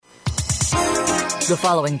The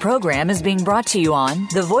following program is being brought to you on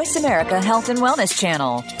the Voice America Health and Wellness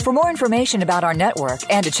channel. For more information about our network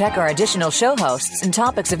and to check our additional show hosts and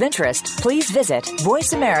topics of interest, please visit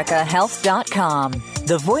voiceamericahealth.com.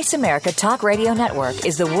 The Voice America Talk Radio Network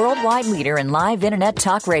is the worldwide leader in live Internet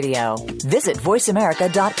talk radio. Visit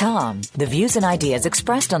voiceamerica.com. The views and ideas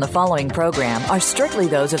expressed on the following program are strictly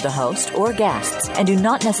those of the host or guests and do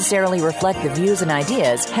not necessarily reflect the views and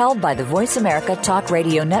ideas held by the Voice America Talk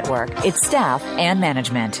Radio Network, its staff, and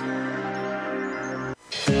management.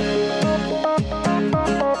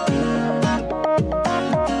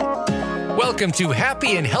 Welcome to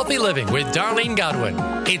Happy and Healthy Living with Darlene Godwin.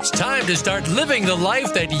 It's time to start living the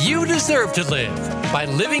life that you deserve to live by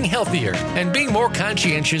living healthier and being more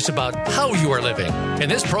conscientious about how you are living.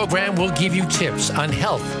 And this program will give you tips on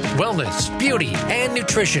health, wellness, beauty, and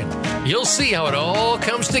nutrition. You'll see how it all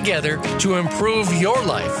comes together to improve your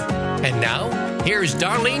life. And now, here's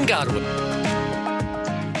Darlene Godwin.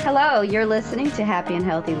 Hello, you're listening to Happy and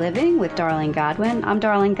Healthy Living with Darlene Godwin. I'm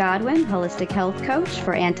Darlene Godwin, holistic health coach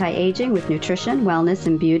for anti-aging with nutrition, wellness,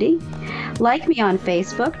 and beauty. Like me on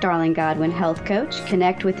Facebook, Darlene Godwin Health Coach.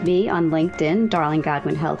 Connect with me on LinkedIn, Darlene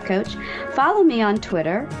Godwin Health Coach. Follow me on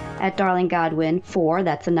Twitter at Darlene Godwin 4,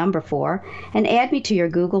 that's the number 4, and add me to your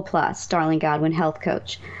Google+, Darlene Godwin Health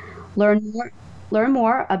Coach. Learn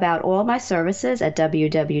more about all my services at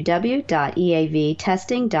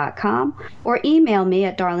www.eavtesting.com or email me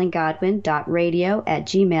at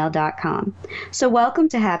darlenegodwin.radio@gmail.com. So welcome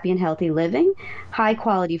to Happy and Healthy Living. High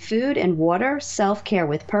quality food and water, self-care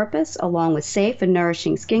with purpose, along with safe and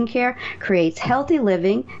nourishing skincare, creates healthy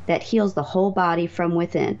living that heals the whole body from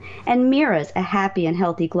within and mirrors a happy and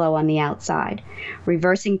healthy glow on the outside.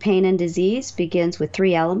 Reversing pain and disease begins with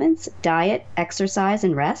 3 elements: diet, exercise,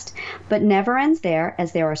 and rest, but never ends there,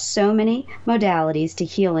 as there are so many modalities to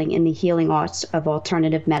healing in the healing arts of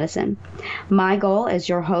alternative medicine. My goal as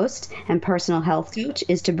your host and personal health coach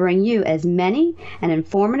is to bring you as many and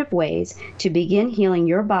informative ways to begin healing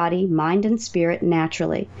your body, mind, and spirit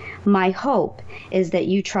naturally. My hope is that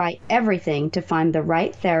you try everything to find the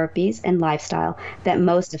right therapies and lifestyle that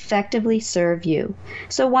most effectively serve you.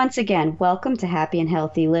 So once again, welcome to Happy and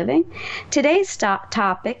Healthy Living. Today's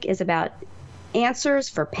topic is about answers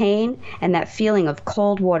for pain and that feeling of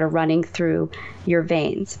cold water running through your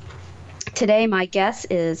veins. Today, my guest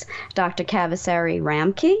is Dr. Kavasari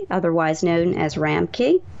Ramky, otherwise known as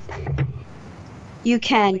Ramky. You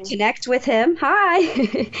can connect with him. Hi!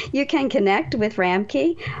 You can connect with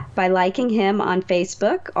Ramky by liking him on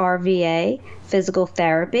Facebook, RVA Physical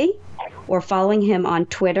Therapy, or following him on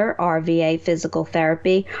Twitter, RVA Physical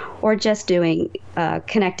Therapy, or just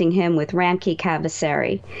connecting him with Ramky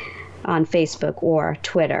Kavasari on Facebook or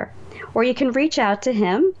Twitter. Or you can reach out to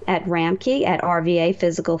him at Ramky at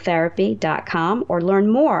rvaphysicaltherapy.com or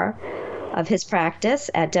learn more of his practice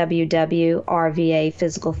at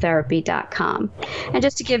www.rvaphysicaltherapy.com. And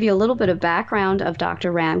just to give you a little bit of background of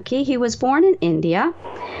Dr. Ramky, he was born in India,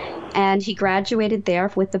 and he graduated there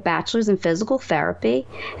with a bachelor's in physical therapy,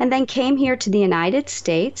 and then came here to the United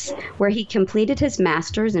States, where he completed his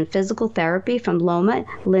master's in physical therapy from Loma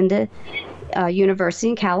Linda University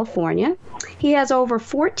in California. He has over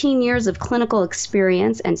 14 years of clinical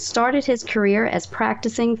experience and started his career as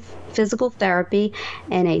practicing physical therapy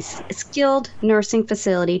in a skilled nursing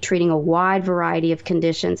facility, treating a wide variety of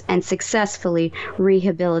conditions and successfully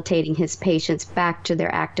rehabilitating his patients back to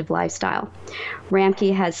their active lifestyle.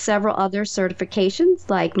 Ramky has several other certifications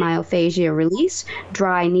like Myofascial Release,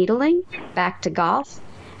 dry needling, back to golf,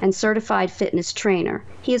 and certified fitness trainer.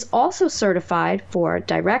 He is also certified for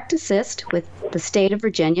direct assist with the state of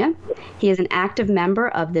Virginia. He is an active member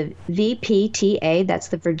of the VPTA, that's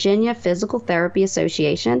the Virginia Physical Therapy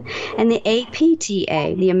Association, and the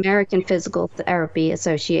APTA, the American Physical Therapy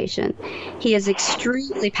Association. He is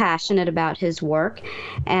extremely passionate about his work,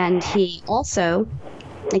 and he also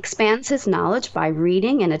expands his knowledge by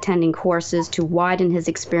reading and attending courses to widen his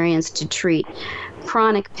experience to treat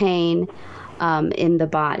chronic pain in the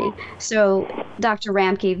body. So, Dr.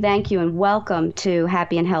 Ramky, thank you and welcome to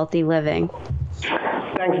Happy and Healthy Living.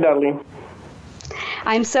 Thanks, Darlene.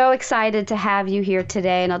 I'm so excited to have you here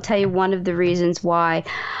today, and I'll tell you one of the reasons why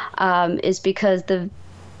is because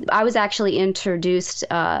I was actually introduced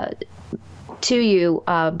to you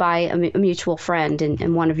by a mutual friend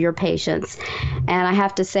and one of your patients. And I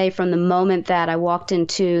have to say, from the moment that I walked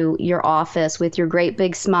into your office with your great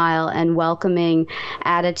big smile and welcoming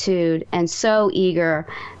attitude and so eager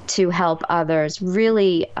to help others,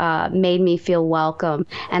 really made me feel welcome.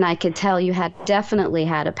 And I could tell you had definitely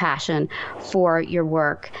had a passion for your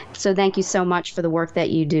work. So thank you so much for the work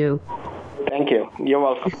that you do. Thank you. You're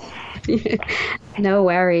welcome. No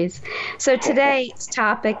worries. So today's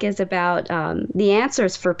topic is about the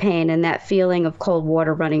answers for pain and that feeling of cold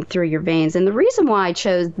water running through your veins. And the reason why I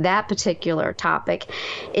chose that particular topic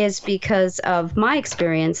is because of my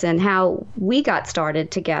experience and how we got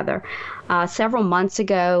started together. Several months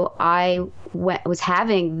ago, I was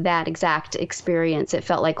having that exact experience. It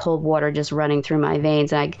felt like cold water just running through my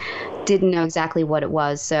veins. And I didn't know exactly what it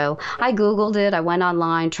was. So I Googled it. I went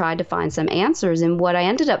online, tried to find some answers. And what I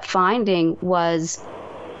ended up finding was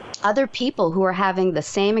other people who were having the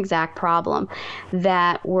same exact problem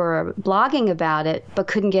that were blogging about it but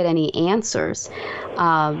couldn't get any answers.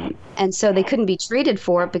 And so they couldn't be treated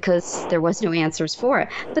for it because there was no answers for it.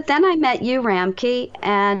 But then I met you, Ramky,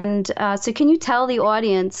 and so can you tell the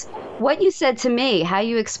audience what you said to me, how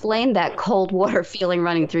you explained that cold water feeling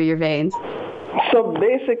running through your veins? So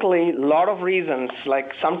basically, a lot of reasons,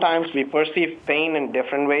 like sometimes we perceive pain in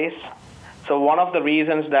different ways. So one of the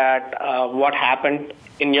reasons that what happened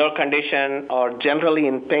in your condition or generally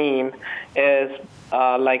in pain is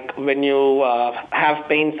like when you have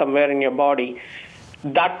pain somewhere in your body,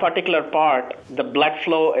 that particular part, the blood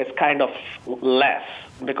flow is kind of less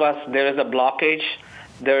because there is a blockage.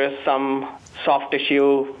 There is some soft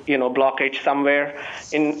tissue, blockage somewhere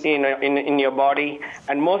in your body.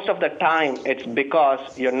 And most of the time, it's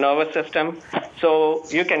because your nervous system. So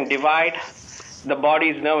you can divide the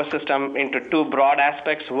body's nervous system into two broad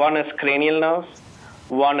aspects. One is cranial nerves,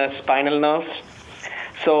 one is spinal nerves.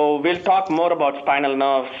 So we'll talk more about spinal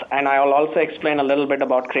nerves, and I will also explain a little bit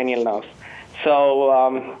about cranial nerves. So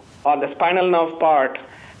on the spinal nerve part,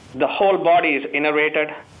 the whole body is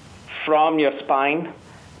innervated from your spine,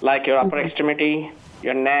 like your upper extremity,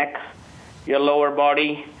 your neck, your lower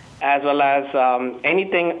body, as well as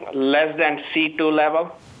anything less than C2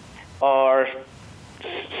 level or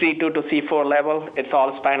C2 to C4 level, it's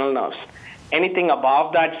all spinal nerves. Anything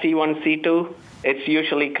above that C1, C2, it's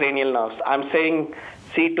usually cranial nerves. I'm saying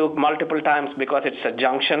C2 multiple times because it's a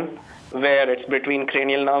junction where it's between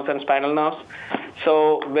cranial nerves and spinal nerves.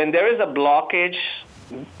 So when there is a blockage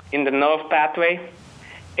in the nerve pathway,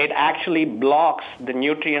 it actually blocks the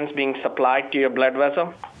nutrients being supplied to your blood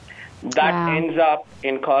vessel. That ends up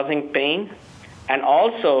in causing pain, and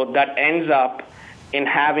also that ends up in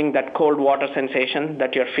having that cold water sensation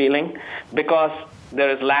that you're feeling because there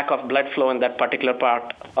is lack of blood flow in that particular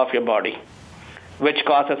part of your body, which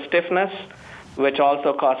causes stiffness, which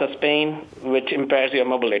also causes pain, which impairs your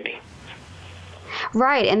mobility.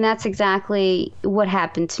 Right, and that's exactly what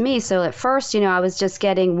happened to me. So at first, I was just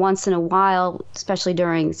getting once in a while, especially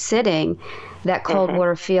during sitting, that cold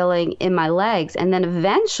water feeling in my legs. And then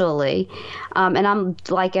eventually, and I'm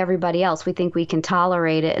like everybody else, we think we can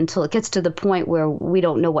tolerate it until it gets to the point where we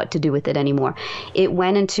don't know what to do with it anymore. It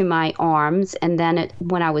went into my arms, and then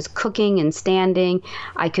when I was cooking and standing,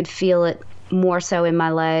 I could feel it more so in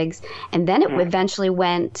my legs. And then it eventually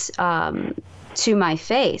went to my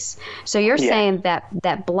face. So you're saying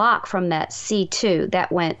that block from that C2,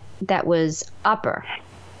 that was upper.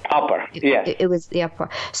 Upper, yes. It was the upper.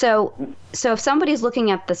 So if somebody's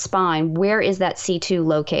looking at the spine, where is that C2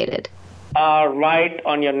 located? Right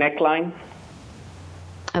on your neckline.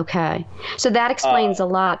 Okay. So that explains a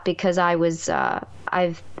lot because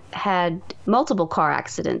I've had multiple car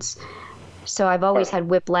accidents. So I've always had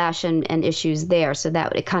whiplash and issues there. So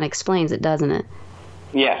that it kind of explains it, doesn't it?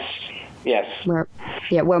 Yes.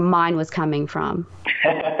 Where mine was coming from.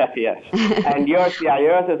 Yes. And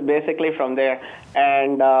yours is basically from there.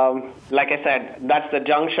 And like I said, that's the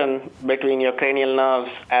junction between your cranial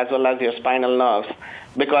nerves as well as your spinal nerves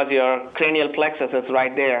because your cranial plexus is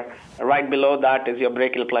right there. Right below that is your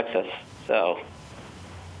brachial plexus. So.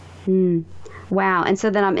 Wow. And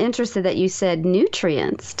so then I'm interested that you said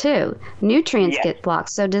nutrients, too. Nutrients get blocked.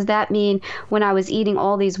 So does that mean when I was eating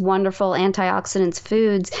all these wonderful antioxidants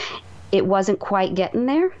foods, it wasn't quite getting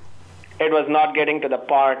there? It was not getting to the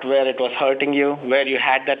part where it was hurting you, where you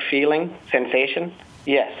had that feeling, sensation.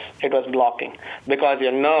 Yes, it was blocking because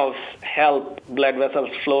your nerves help blood vessels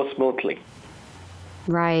flow smoothly.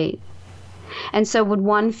 Right. And so would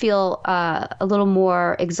one feel a little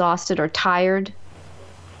more exhausted or tired?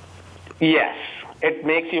 Yes, it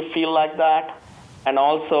makes you feel like that. And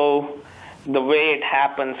also the way it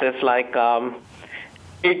happens is like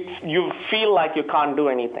you feel like you can't do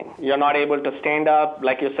anything. You're not able to stand up.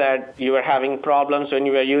 Like you said, you were having problems when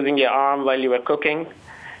you were using your arm while you were cooking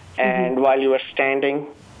and while you were standing.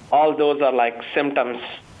 All those are like symptoms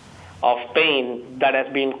of pain that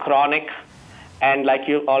has been chronic. And like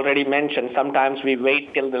you already mentioned, sometimes we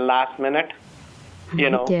wait till the last minute,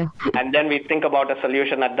 and then we think about a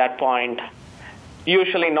solution at that point.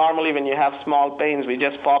 Usually, normally when you have small pains, we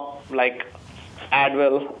just pop like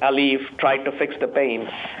Advil, Aleve, try to fix the pain.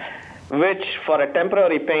 which for a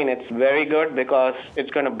temporary pain, it's very good because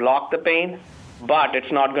it's going to block the pain, but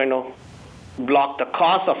it's not going to block the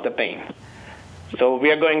cause of the pain. So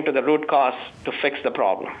we are going to the root cause to fix the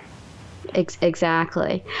problem.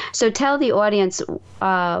 Exactly. So tell the audience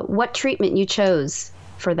what treatment you chose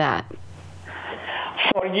for that.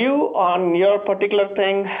 For you, on your particular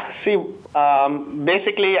thing, see,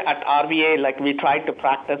 basically at RVA, like we try to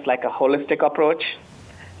practice like a holistic approach.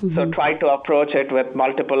 Mm-hmm. So try to approach it with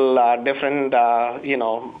multiple different,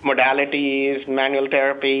 modalities, manual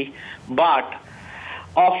therapy. But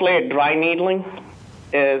of late, dry needling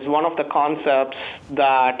is one of the concepts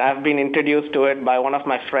that I've been introduced to it by one of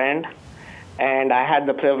my friends. And I had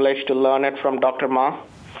the privilege to learn it from Dr. Ma.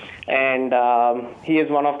 And he is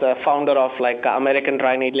one of the founder of like American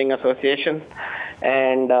Dry Needling Association.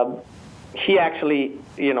 And he actually,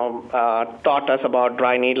 taught us about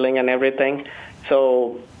dry needling and everything.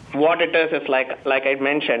 So what it is like I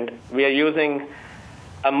mentioned, we are using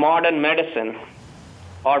a modern medicine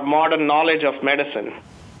or modern knowledge of medicine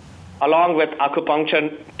along with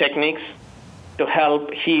acupuncture techniques to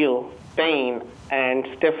help heal pain and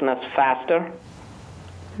stiffness faster.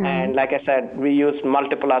 Mm-hmm. And like I said, we use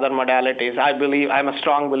multiple other modalities. I'm a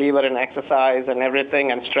strong believer in exercise and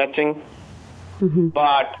everything and stretching. Mm-hmm.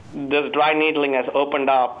 But this dry needling has opened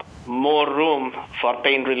up more room for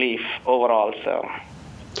pain relief overall.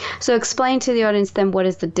 So explain to the audience then what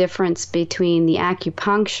is the difference between the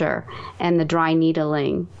acupuncture and the dry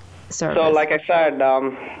needling service. So like I said,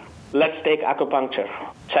 let's take acupuncture.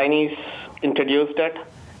 Chinese introduced it,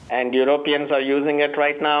 and Europeans are using it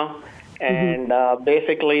right now. And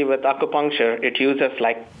basically with acupuncture, it uses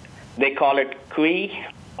they call it qi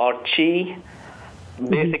or qi.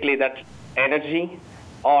 Basically that's energy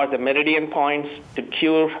or the meridian points to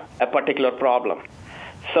cure a particular problem.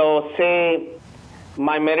 So say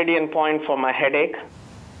my meridian point for my headache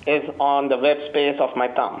is on the web space of my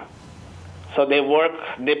thumb. So they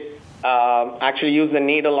actually use the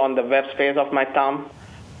needle on the web space of my thumb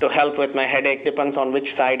to help with my headache, depends on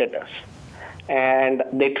which side it is. And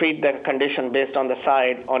they treat the condition based on the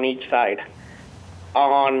side, on each side.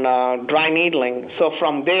 On dry needling, so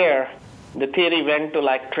from there, the theory went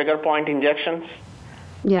to trigger point injections.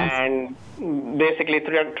 Yes. And basically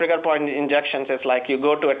trigger point injections is you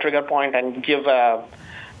go to a trigger point and give then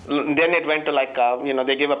it went to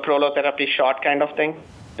they give a prolotherapy shot kind of thing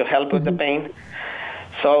to help with the pain.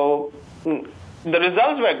 So the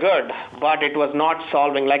results were good, but it was not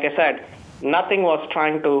solving. Like I said, nothing was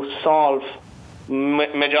trying to solve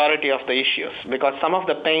majority of the issues because some of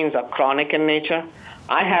the pains are chronic in nature.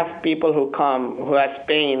 I have people who come who has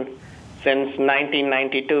pain since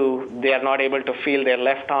 1992. They are not able to feel their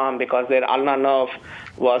left arm because their ulnar nerve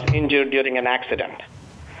was injured during an accident.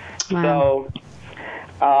 Wow.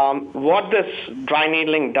 So what this dry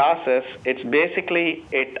needling does is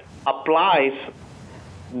it applies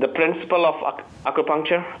the principle of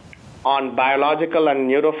acupuncture on biological and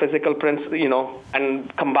neurophysical principles,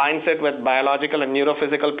 and combines it with biological and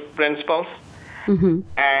neurophysical principles. Mm-hmm.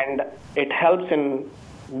 And it helps in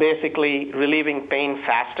basically relieving pain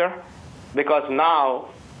faster because now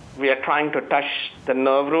we are trying to touch the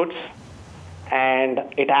nerve roots and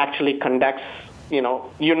it actually conducts,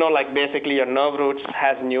 basically your nerve roots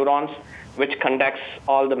has neurons which conducts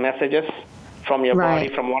all the messages from your body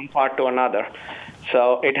from one part to another.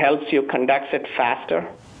 So it helps you conduct it faster.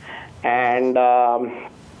 And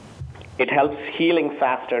it helps healing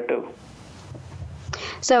faster, too.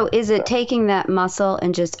 So is it taking that muscle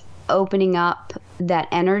and just opening up that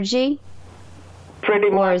energy? Pretty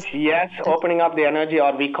much, yes. Opening up the energy,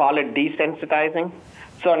 or we call it desensitizing.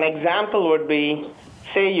 So an example would be,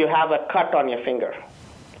 say you have a cut on your finger.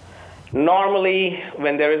 Normally,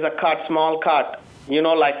 when there is a cut, small cut,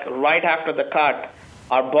 right after the cut,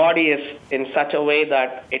 our body is in such a way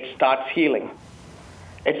that it starts healing.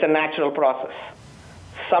 It's a natural process.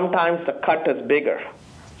 Sometimes the cut is bigger.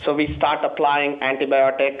 So we start applying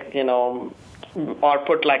antibiotic, or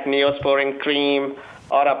put Neosporin cream,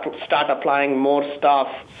 or start applying more stuff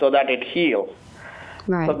so that it heals.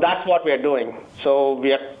 Right. So that's what we are doing. So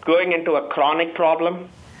we are going into a chronic problem,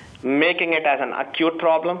 making it as an acute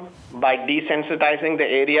problem by desensitizing the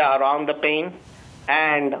area around the pain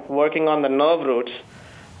and working on the nerve roots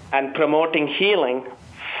and promoting healing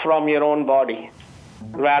from your own body,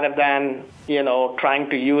 rather than, trying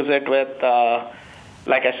to use it with,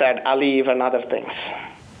 like I said, Aleve and other things.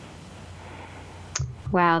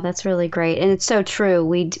 Wow, that's really great. And it's so true.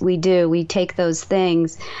 We take those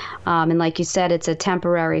things, and like you said, it's a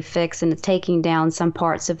temporary fix, and it's taking down some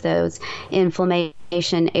parts of those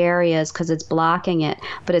inflammation areas because it's blocking it,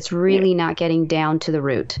 but it's really not getting down to the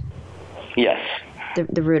root. Yes.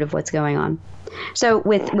 the root of what's going on. So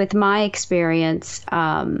with my experience,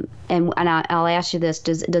 and I'll ask you this,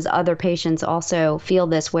 does other patients also feel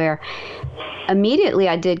this, where immediately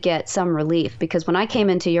I did get some relief, because when I came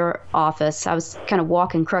into your office, I was kind of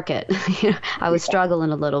walking crooked. I was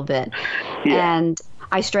struggling a little bit. Yeah. And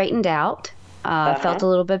I straightened out, felt a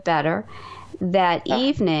little bit better. That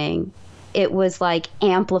evening, it was like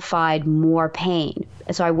amplified more pain.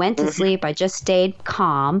 So I went to sleep. I just stayed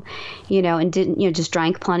calm, and didn't, just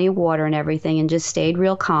drank plenty of water and everything, and just stayed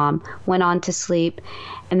real calm, went on to sleep.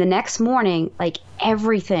 And the next morning, like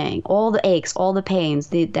everything, all the aches, all the pains,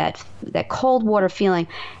 that cold water feeling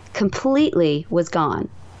completely was gone.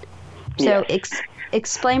 So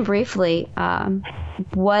explain briefly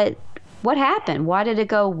what happened. Why did it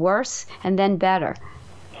go worse and then better?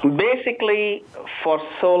 Basically, for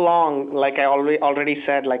so long, like I already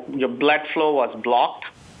said, like your blood flow was blocked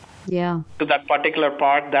to that particular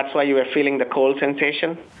part. That's why you were feeling the cold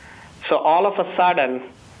sensation. So all of a sudden,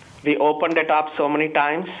 we opened it up so many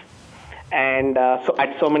times, and so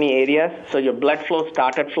at so many areas, so your blood flow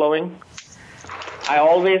started flowing. I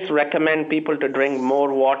always recommend people to drink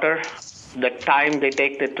more water the time they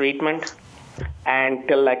take the treatment and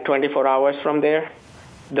till like 24 hours from there.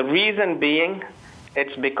 The reason being,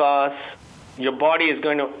 it's because your body is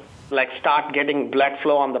going to start getting blood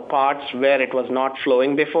flow on the parts where it was not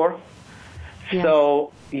flowing before. Yes.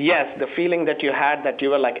 So yes, the feeling that you had that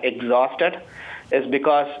you were exhausted is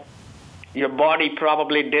because your body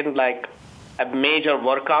probably did a major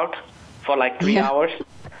workout for 3 hours,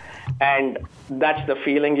 and that's the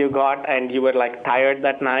feeling you got, and you were tired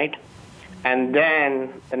that night. And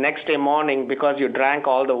then the next day morning, because you drank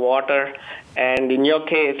all the water, and in your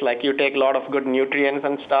case, you take a lot of good nutrients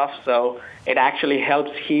and stuff, so it actually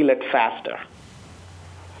helps heal it faster.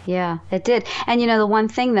 Yeah, it did. And the one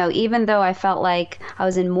thing though, even though I felt like I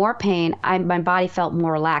was in more pain, my body felt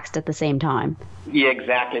more relaxed at the same time. Yeah,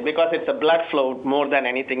 exactly, because it's a blood flow more than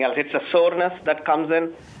anything else. It's a soreness that comes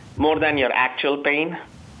in more than your actual pain.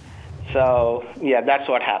 So yeah, that's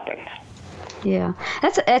what happened. Yeah,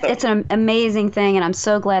 it's an amazing thing, and I'm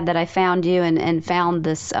so glad that I found you and found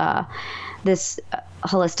this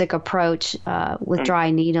holistic approach with dry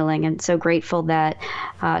needling, and so grateful that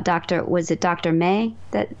Dr. May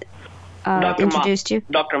that introduced you?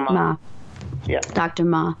 Dr. Ma. Yeah. Dr.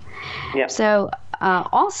 Ma. Yeah. So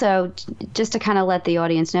also, just to kind of let the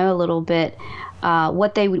audience know a little bit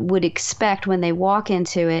what they would expect when they walk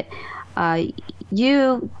into it,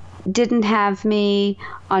 you didn't have me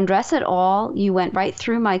undress at all. You went right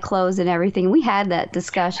through my clothes and everything. We had that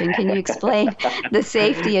discussion. Can you explain the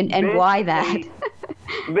safety and why that?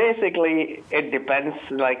 Basically, it depends,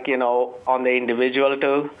 on the individual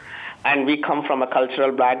too. And we come from a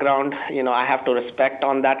cultural background. I have to respect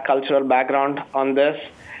on that cultural background on this.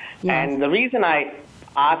 Yes. And the reason I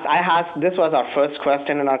asked, this was our first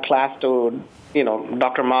question in our class to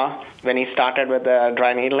Dr. Ma, when he started with the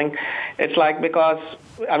dry needling. It's because,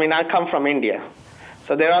 I come from India.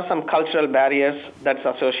 So there are some cultural barriers that's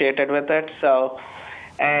associated with it. So,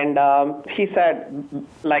 and he said,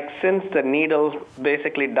 since the needle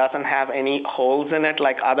basically doesn't have any holes in it,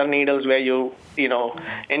 like other needles where you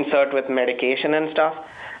insert with medication and stuff,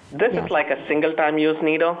 this is like a single-time use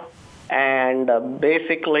needle. And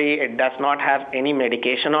basically, it does not have any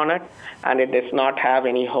medication on it, and it does not have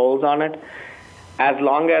any holes on it. As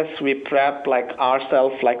long as we prep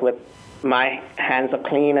ourselves, with my hands are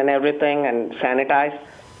clean and everything and sanitized,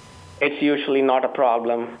 it's usually not a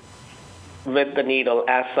problem with the needle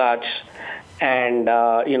as such, and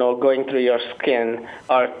going through your skin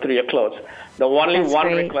or through your clothes. The only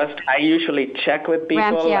request I usually check with people.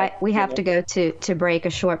 Ramky, we have to go to break, a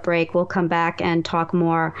short break. We'll come back and talk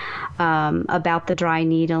more about the dry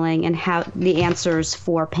needling and how the answers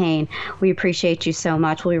for pain. We appreciate you so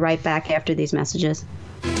much. We'll be right back after these messages.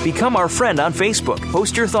 Become our friend on Facebook.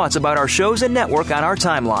 Post your thoughts about our shows and network on our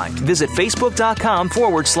timeline. Visit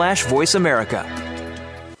Facebook.com/Voice America.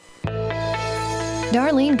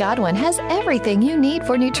 Darlene Godwin has everything you need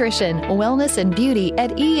for nutrition, wellness, and beauty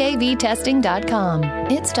at EAVtesting.com.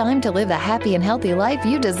 It's time to live the happy and healthy life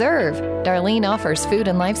you deserve. Darlene offers food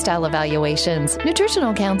and lifestyle evaluations,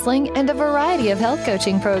 nutritional counseling, and a variety of health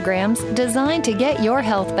coaching programs designed to get your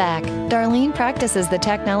health back. Darlene practices the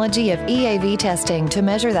technology of EAV testing to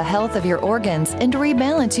measure the health of your organs and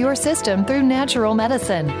rebalance your system through natural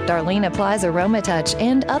medicine. Darlene applies AromaTouch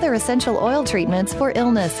and other essential oil treatments for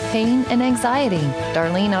illness, pain, and anxiety.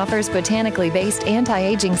 Darlene offers botanically based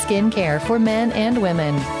anti-aging skincare for men and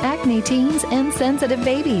women, acne teens and sensitive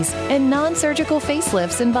babies, and non-surgical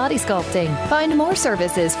facelifts and body sculpting. testing. Find more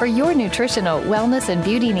services for your nutritional, wellness, and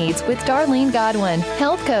beauty needs with Darlene Godwin,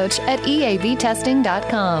 health coach at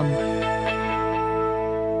eavtesting.com.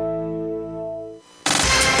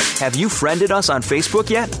 Have you friended us on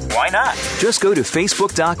Facebook yet? Why not? Just go to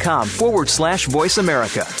facebook.com/Voice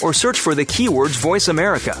America or search for the keywords Voice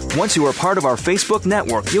America. Once you are part of our Facebook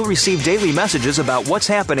network, you'll receive daily messages about what's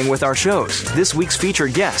happening with our shows, this week's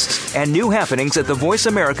featured guests, and new happenings at the Voice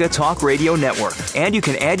America Talk Radio Network. And you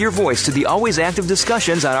can add your voice to the always active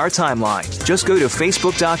discussions on our timeline. Just go to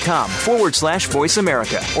facebook.com/Voice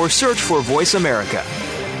America or search for Voice America.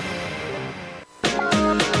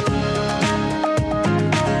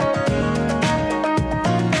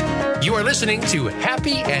 You are listening to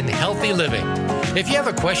Happy and Healthy Living. If you have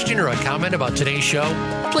a question or a comment about today's show,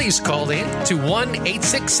 please call in to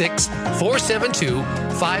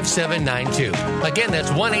 1-866-472-5792. Again,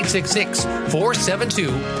 that's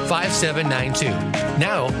 1-866-472-5792.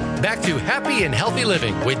 Now, back to Happy and Healthy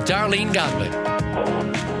Living with Darlene Godwin.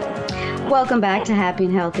 Welcome back to Happy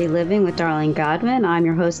and Healthy Living with Darlene Godwin. I'm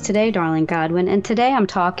your host today, Darlene Godwin, and today I'm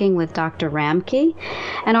talking with Dr. Ramky.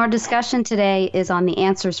 And our discussion today is on the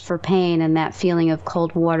answers for pain and that feeling of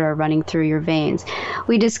cold water running through your veins.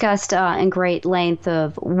 We discussed in great length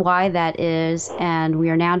of why that is, and we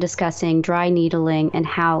are now discussing dry needling and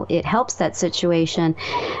how it helps that situation,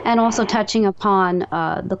 and also touching upon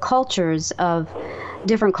the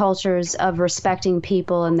different cultures of respecting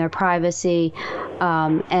people and their privacy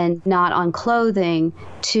and not on clothing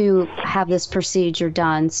to have this procedure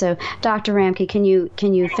done. So, Dr. Ramky, can you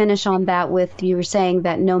finish on that with, you were saying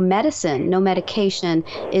that no medication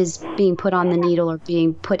is being put on the needle or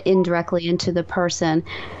being put indirectly into the person.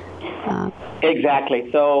 Exactly.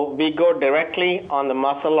 So we go directly on the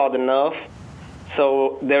muscle or the nerve.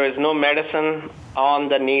 So there is no medicine on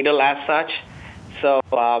the needle as such. So,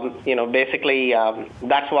 basically,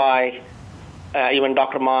 that's why even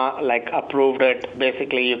Dr. Ma approved it.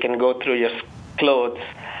 Basically, you can go through your clothes.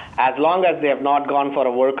 As long as they have not gone for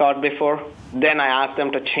a workout before, then I ask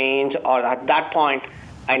them to change, or at that point,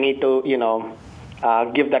 I need to,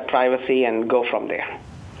 give that privacy and go from there.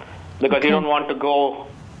 Because okay. You don't want to go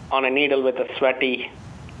on a needle with a sweaty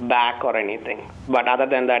back or anything. But other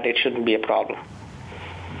than that, it shouldn't be a problem.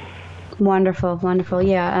 Wonderful, wonderful.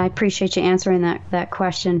 Yeah, I appreciate you answering that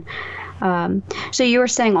question. So you were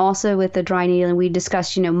saying also with the dry needling, we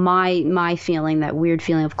discussed, my feeling, that weird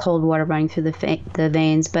feeling of cold water running through the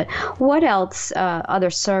veins. But what else,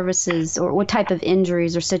 other services, or what type of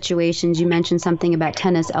injuries or situations? You mentioned something about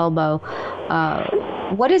tennis elbow.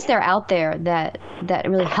 What is there out there that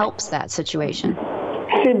really helps that situation?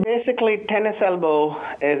 See, basically, tennis elbow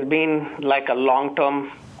has been like a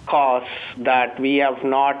long-term cause that we have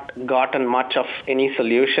not gotten much of any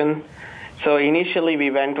solution. So initially we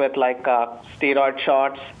went with steroid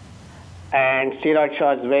shots, and steroid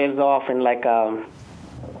shots wears off in a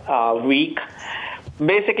week.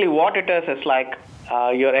 Basically what it is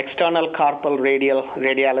your external carpal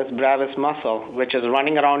radialis brevis muscle, which is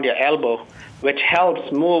running around your elbow, which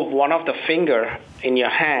helps move one of the finger in your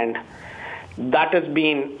hand, that is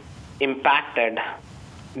being impacted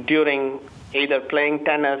during either playing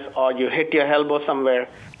tennis or you hit your elbow somewhere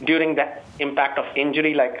during the impact of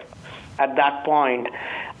injury, at that point.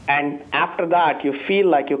 And after that, you feel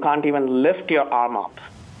like you can't even lift your arm up.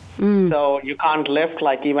 So you can't lift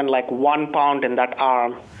even 1 pound in that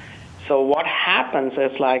arm. So what happens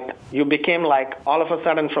is you became all of a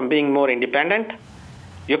sudden, from being more independent,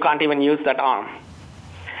 you can't even use that arm.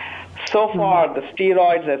 So far, the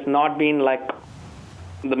steroids has not been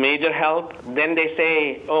the major help. Then they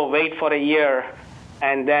say, wait for a year,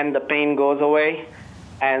 and then the pain goes away.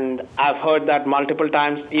 And I've heard that multiple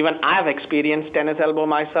times. Even I've experienced tennis elbow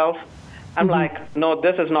myself. I'm no,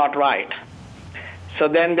 this is not right. So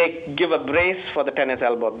then they give a brace for the tennis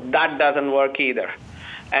elbow. That doesn't work either.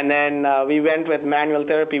 And then we went with manual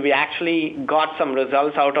therapy. We actually got some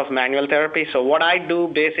results out of manual therapy. So what I do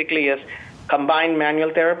basically is combine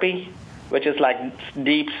manual therapy, which is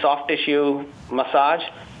deep soft tissue massage,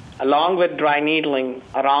 along with dry needling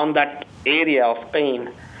around that area of pain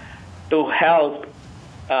to help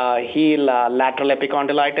heal lateral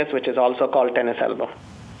epicondylitis, which is also called tennis elbow.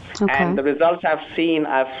 Okay. And the results I've seen,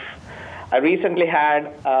 I recently had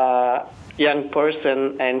a young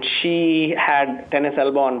person, and she had tennis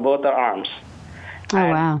elbow on both her arms. Oh,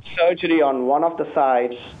 wow. Surgery on one of the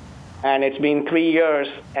sides, and it's been 3 years,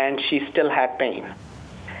 and she still had pain.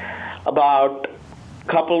 About a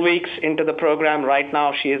couple weeks into the program, right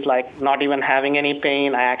now, she is not even having any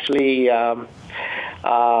pain. I actually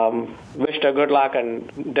wished her good luck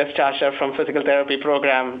and discharged her from physical therapy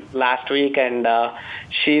program last week. And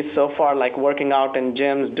she's so far like working out in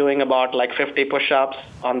gyms, doing about like 50 push-ups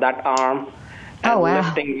on that arm, and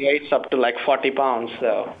lifting weights up to like 40 pounds.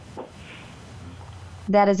 So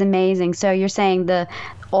that is amazing. So you're saying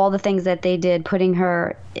all the things that they did, putting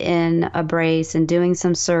her in a brace and doing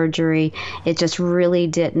some surgery, it just really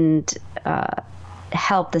didn't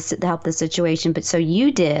help the situation. But so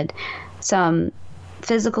you did some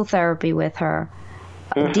physical therapy with her,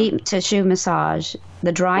 deep tissue massage,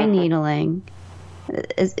 the dry needling.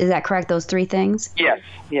 Is that correct? Those three things?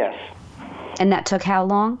 Yes. And that took how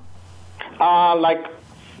long? Like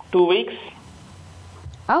 2 weeks.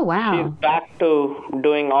 Oh, wow. She's back to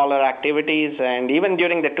doing all her activities, and even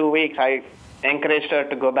during the 2 weeks, I encouraged her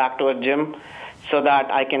to go back to a gym so that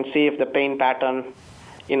I can see if the pain pattern,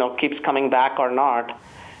 keeps coming back or not.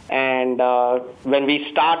 And when we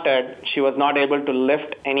started, she was not able to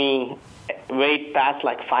lift any weight past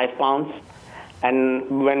like 5 pounds.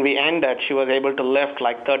 And when we ended, she was able to lift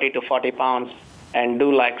like 30 to 40 pounds and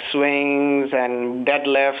do like swings and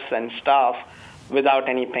deadlifts and stuff without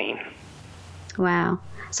any pain. Wow.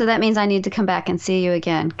 So that means I need to come back and see you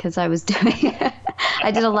again, because I was doing,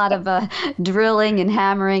 I did a lot of drilling and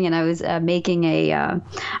hammering, and I was making a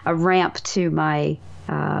ramp to my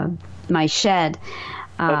shed.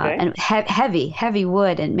 And heavy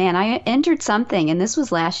wood. And man, I injured something, and this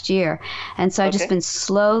was last year. And so I've just been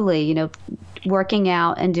slowly, working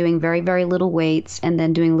out and doing very, very little weights, and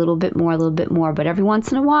then doing a little bit more. But every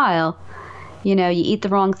once in a while, you eat the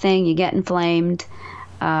wrong thing, you get inflamed,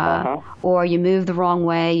 or you move the wrong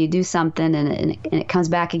way, you do something, and it comes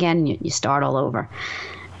back again, and you start all over.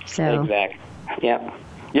 So exactly. Yeah.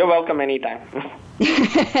 You're welcome anytime.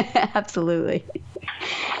 Absolutely.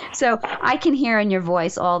 So I can hear in your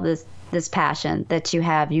voice all this passion that you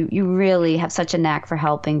have. You really have such a knack for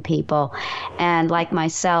helping people. And like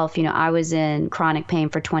myself, I was in chronic pain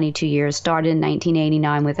for 22 years, started in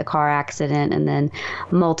 1989 with a car accident, and then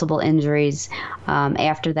multiple injuries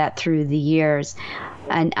after that through the years.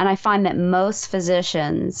 And I find that most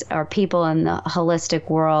physicians or people in the holistic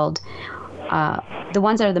world, the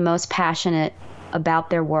ones that are the most passionate about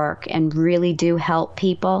their work and really do help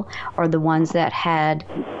people are the ones that had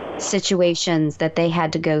situations that they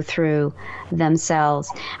had to go through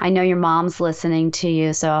themselves. I know your mom's listening to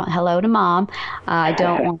you, so hello to Mom. I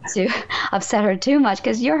don't want to upset her too much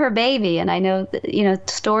because you're her baby, and I know that,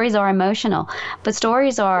 stories are emotional, but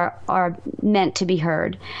stories are meant to be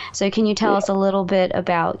heard. So can you tell us a little bit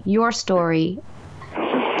about your story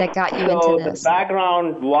that got you into this? The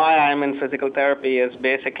background why I'm in physical therapy is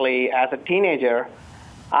basically, as a teenager,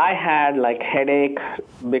 I had like headache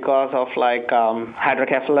because of like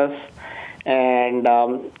hydrocephalus, and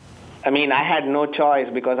I had no choice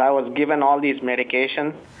because I was given all these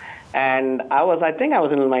medications, and I think I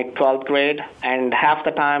was in my 12th grade, and half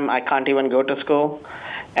the time I can't even go to school,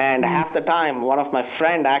 and half the time one of my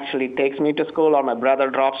friend actually takes me to school, or my brother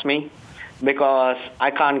drops me, because I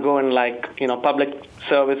can't go in public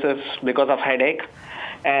services because of headache.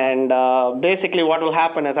 And basically what will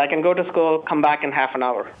happen is I can go to school, come back in half an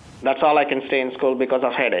hour. That's all I can stay in school because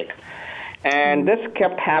of headache. And this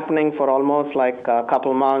kept happening for almost like a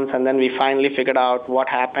couple months, and then we finally figured out what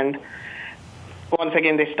happened. Once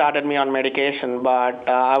again, they started me on medication, but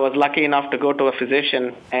I was lucky enough to go to a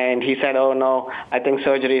physician, and he said, oh no, I think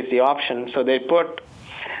surgery is the option. So they put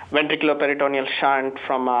ventriculoperitoneal shunt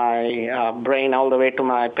from my brain all the way to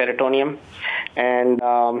my peritoneum. And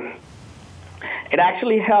it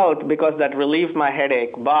actually helped because that relieved my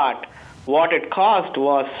headache. But what it caused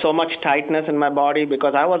was so much tightness in my body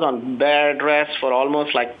because I was on bed rest for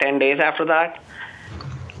almost like 10 days after that.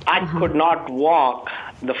 I could not walk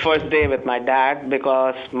the first day with my dad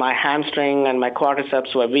because my hamstring and my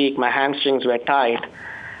quadriceps were weak. My hamstrings were tight.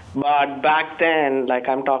 But back then, like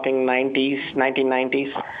I'm talking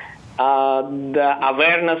 1990s, the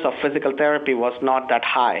awareness of physical therapy was not that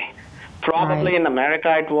high. Probably in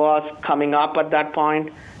America it was coming up at that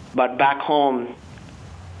point, but back home,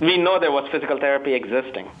 we know there was physical therapy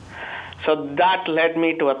existing. So that led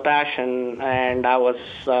me to a passion, and I was,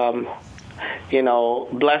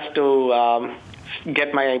 blessed to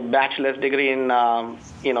get my bachelor's degree in my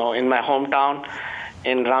hometown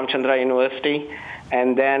in Ramchandra University.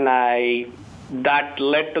 And then that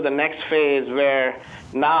led to the next phase where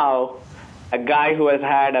now a guy who has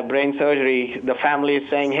had a brain surgery, the family is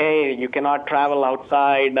saying, hey, you cannot travel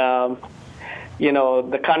outside,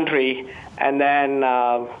 the country. And then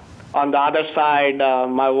on the other side,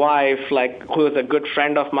 my wife, who is a good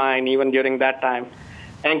friend of mine, even during that time,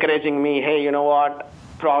 encouraging me, hey, you know what,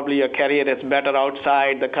 probably your career is better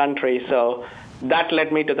outside the country, so that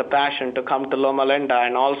led me to the passion to come to Loma Linda.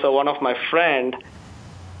 And also one of my friend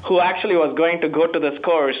who actually was going to go to this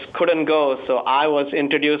course couldn't go, so I was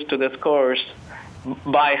introduced to this course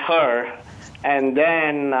by her, and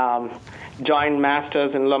then joined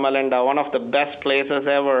Masters in Loma Linda, one of the best places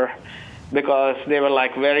ever, because they were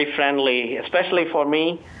like very friendly, especially for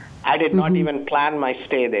me. I did not even plan my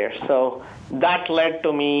stay there. So that led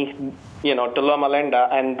to me, to Loma Linda.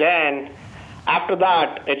 And then after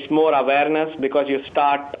that, it's more awareness because you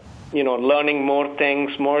start, learning more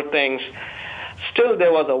things. Still,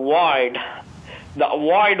 there was a void. The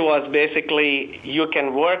void was basically you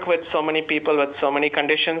can work with so many people with so many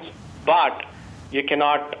conditions, but you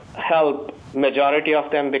cannot help majority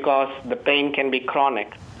of them because the pain can be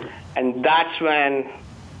chronic. And that's when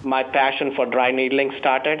my passion for dry needling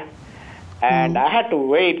started. And I had to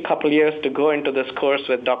wait a couple years to go into this course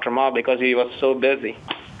with Dr. Ma because he was so busy.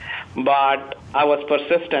 But I was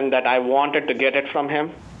persistent that I wanted to get it from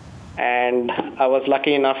him. And I was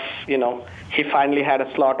lucky enough, he finally had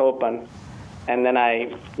a slot open. And then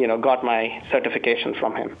I, got my certification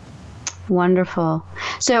from him. Wonderful.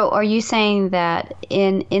 So are you saying that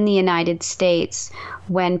in the United States,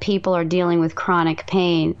 when people are dealing with chronic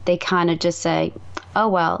pain, they kind of just say, oh,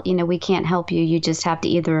 well, we can't help you. You just have to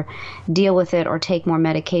either deal with it or take more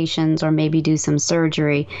medications or maybe do some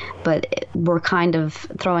surgery. But we're kind of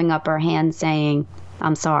throwing up our hands saying,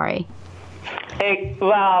 I'm sorry. Pretty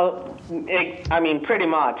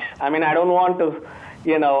much. I don't want to,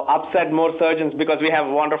 upset more surgeons because we have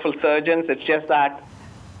wonderful surgeons. It's just that,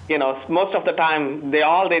 most of the time,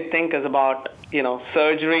 all they think is about,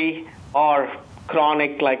 surgery or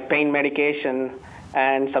chronic like pain medication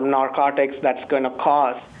and some narcotics that's going to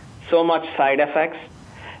cause so much side effects.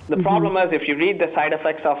 The problem is if you read the side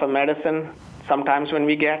effects of a medicine, sometimes when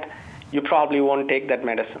we get, you probably won't take that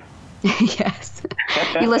medicine. Yes.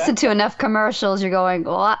 You listen to enough commercials, you're going,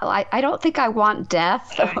 well, I don't think I want death.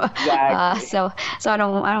 Exactly. So I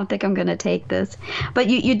don't think I'm going to take this. But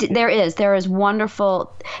there is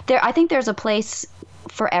wonderful. I think there's a place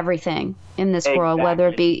for everything in this world, whether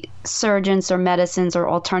it be surgeons or medicines or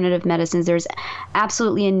alternative medicines. There's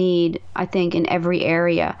absolutely a need, I think, in every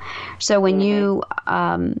area. So when you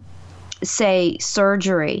say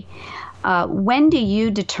surgery, when do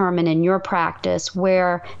you determine in your practice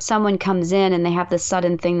where someone comes in and they have this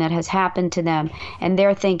sudden thing that has happened to them and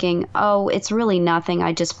they're thinking, oh, it's really nothing,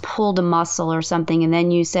 I just pulled a muscle or something, and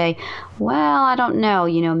then you say, well, I don't know,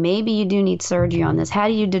 maybe you do need surgery on this. How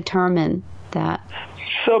do you determine that?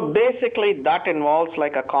 So basically that involves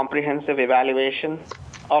like a comprehensive evaluation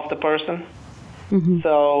of the person.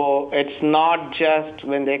 So it's not just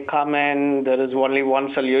when they come in, there is only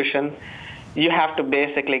one solution. You have to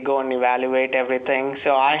basically go and evaluate everything.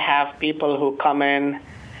 So I have people who come in,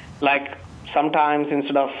 like sometimes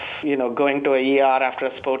instead of, going to a ER after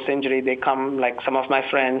a sports injury, they come like some of my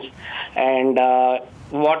friends. And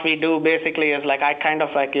what we do basically is like I kind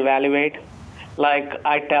of like evaluate. Like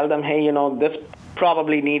I tell them, hey, this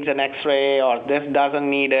probably needs an X-ray or this doesn't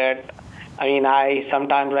need it. I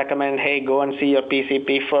sometimes recommend, hey, go and see your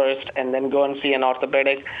PCP first and then go and see an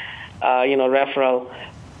orthopedic, referral.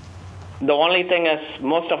 The only thing is,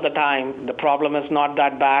 most of the time, the problem is not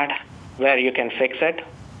that bad where you can fix it.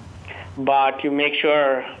 But you make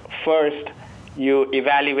sure first you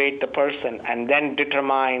evaluate the person and then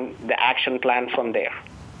determine the action plan from there.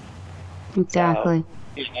 Exactly.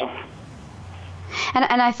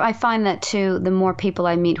 And I find that, too, the more people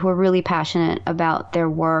I meet who are really passionate about their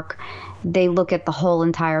work, they look at the whole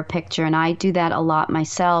entire picture. And I do that a lot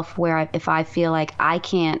myself, where if I feel like I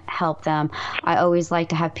can't help them, I always like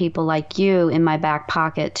to have people like you in my back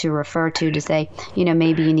pocket to refer to say,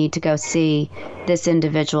 maybe you need to go see this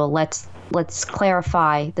individual. Let's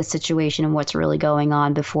clarify the situation and what's really going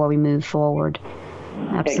on before we move forward.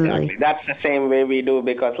 Absolutely. Exactly. That's the same way we do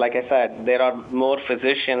because, like I said, there are more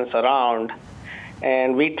physicians around.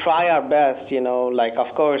 And we try our best,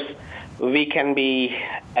 of course, we can be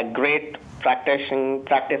a great practicing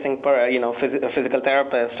physical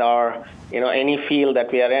therapist or, any field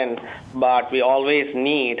that we are in, but we always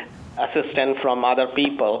need assistance from other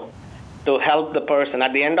people to help the person.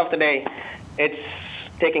 At the end of the day, it's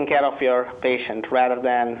taking care of your patient rather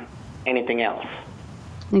than anything else.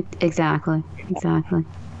 Exactly.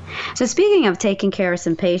 So speaking of taking care of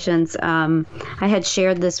some patients, I had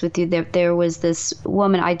shared this with you. There was this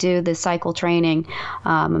woman, I do the cycle training.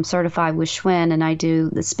 I'm certified with Schwinn, and I do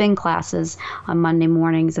the spin classes on Monday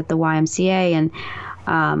mornings at the YMCA.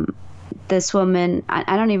 And this woman,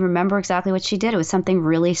 I don't even remember exactly what she did. It was something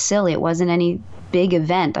really silly. It wasn't any big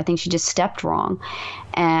event. I think she just stepped wrong.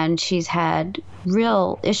 And she's had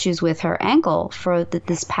real issues with her ankle for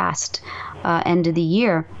this past end of the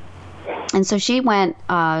year. And so she went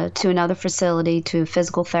to another facility, to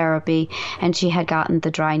physical therapy, and she had gotten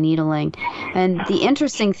the dry needling. And the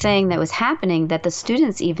interesting thing that was happening that the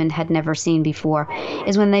students even had never seen before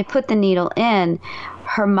is when they put the needle in,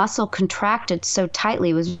 her muscle contracted so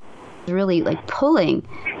tightly, it was really like pulling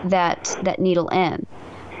that needle in.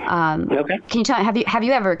 Okay. Can you tell me, have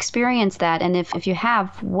you ever experienced that? And if you have,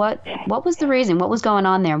 what was the reason? What was going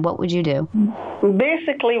on there? What would you do?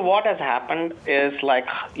 Basically, what has happened is like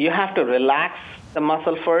you have to relax the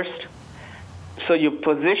muscle first. So you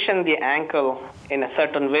position the ankle in a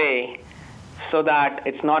certain way so that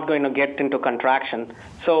it's not going to get into contraction.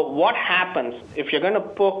 So what happens if you're going to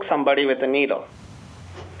poke somebody with a needle?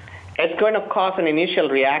 It's going to cause an initial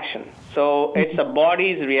reaction. So it's the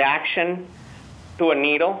body's reaction to a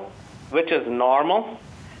needle, which is normal.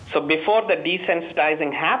 So before the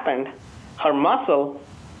desensitizing happened, her muscle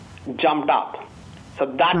jumped up. So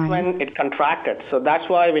that's when it contracted. So that's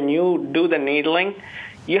why when you do the needling,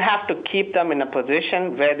 you have to keep them in a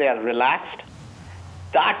position where they are relaxed.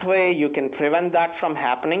 That way you can prevent that from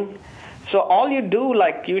happening. So all you do,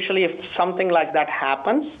 like usually if something like that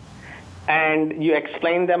happens, and you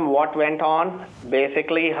explain them what went on,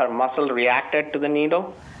 basically her muscle reacted to the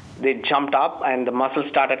needle. They jumped up and the muscle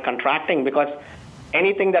started contracting, because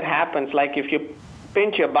anything that happens, like if you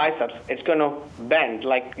pinch your biceps, it's going to bend.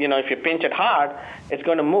 Like, if you pinch it hard, it's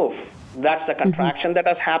going to move. That's the contraction that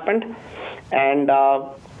has happened. And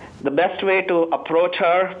the best way to approach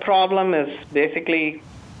her problem is basically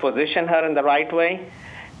position her in the right way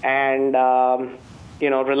and,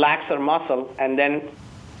 relax her muscle, and then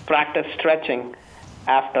practice stretching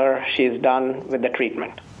after she's done with the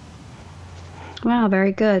treatment. Wow,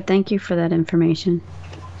 very good. Thank you for that information.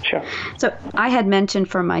 Sure. So I had mentioned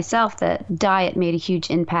for myself that diet made a huge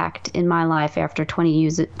impact in my life after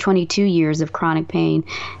 22 years of chronic pain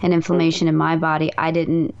and inflammation in my body. I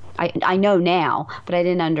know now, but I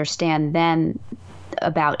didn't understand then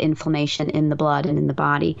about inflammation in the blood and in the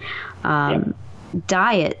body.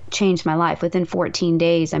 Diet changed my life. Within 14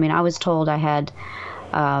 days, I was told I had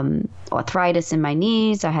arthritis in my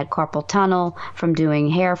knees. I had carpal tunnel from doing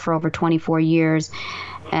hair for over 24 years.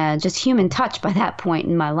 And just human touch by that point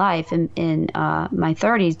in my life, in my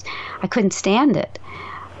 30s, I couldn't stand it.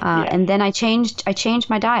 And then I changed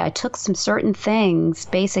my diet. I took some certain things,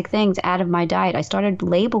 basic things, out of my diet. I started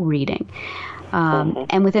label reading.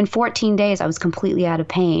 And within 14 days, I was completely out of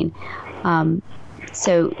pain.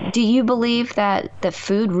 So do you believe that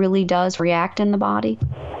food really does react in the body?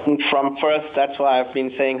 From first, that's why I've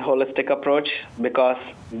been saying holistic approach, because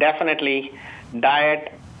definitely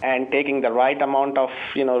diet and taking the right amount of,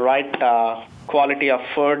 right quality of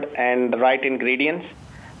food and the right ingredients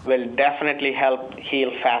will definitely help heal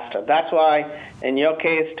faster. That's why in your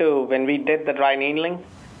case too, when we did the dry needling,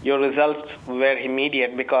 your results were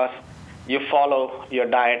immediate because you follow your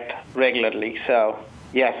diet regularly. So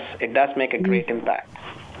yes, it does make a great impact.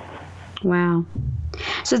 Wow.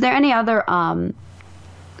 So is there any other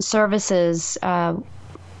services?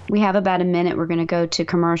 We have about a minute. We're going to go to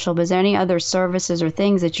commercial. But is there any other services or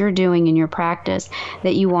things that you're doing in your practice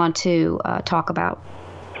that you want to talk about?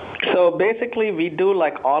 So basically, we do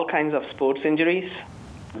like all kinds of sports injuries.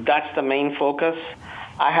 That's the main focus.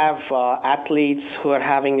 I have athletes who are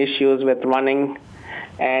having issues with running,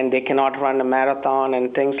 and they cannot run a marathon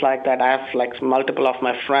and things like that. I have like multiple of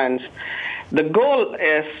my friends. The goal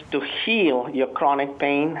is to heal your chronic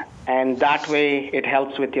pain, and that way it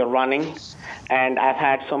helps with your running. And I've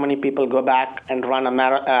had so many people go back and run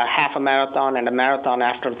half a marathon and a marathon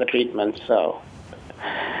after the treatment. So,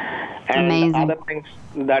 and amazing. Other things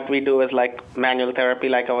that we do is like manual therapy,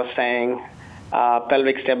 like I was saying,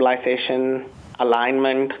 pelvic stabilization,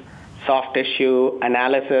 alignment, soft tissue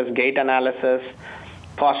analysis, gait analysis,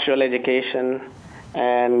 postural education,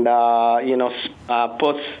 and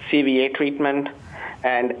post-CVA treatment,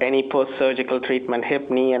 and any post-surgical treatment, hip,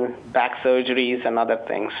 knee, and back surgeries, and other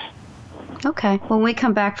things. Okay. When we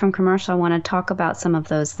come back from commercial, I want to talk about some of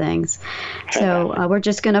those things. So we're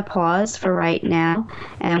just going to pause for right now,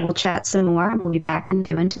 and we'll chat some more, and we'll be back in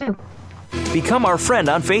 2 and 2. Become our friend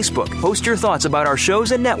on Facebook. Post your thoughts about our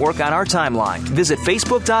shows and network on our timeline. Visit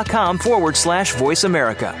Facebook.com/Voice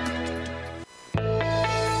America.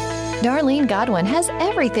 Darlene Godwin has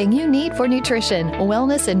everything you need for nutrition,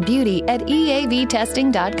 wellness, and beauty at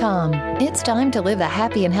EAVtesting.com. It's time to live the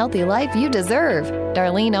happy and healthy life you deserve.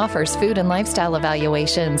 Darlene offers food and lifestyle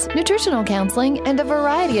evaluations, nutritional counseling, and a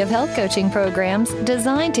variety of health coaching programs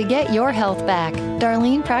designed to get your health back.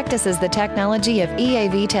 Darlene practices the technology of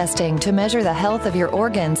EAV testing to measure the health of your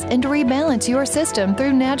organs and rebalance your system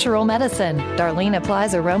through natural medicine. Darlene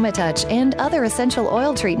applies AromaTouch and other essential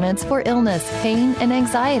oil treatments for illness, pain, and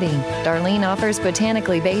anxiety. Darlene offers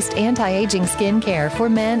botanically based anti-aging skincare for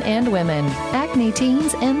men and women, acne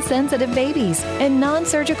teens and sensitive babies, and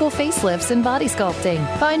non-surgical facelifts and body sculpting.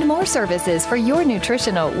 Find more services for your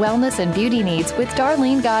nutritional, wellness, and beauty needs with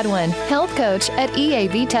Darlene Godwin, health coach at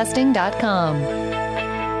EAVtesting.com.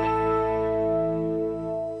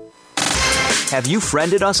 Have you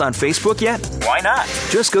friended us on Facebook yet? Why not?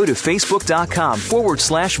 Just go to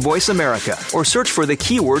facebook.com/Voice America or search for the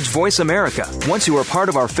keywords Voice America. Once you are part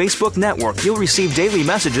of our Facebook network, you'll receive daily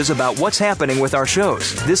messages about what's happening with our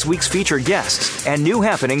shows, this week's featured guests, and new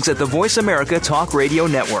happenings at the Voice America Talk Radio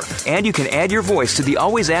Network. And you can add your voice to the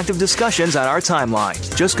always active discussions on our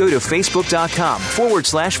timeline. Just go to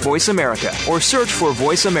facebook.com/Voice America or search for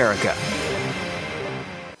Voice America.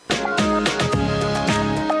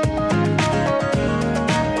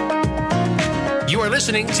 You are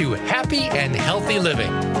listening to Happy and Healthy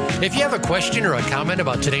Living. If you have a question or a comment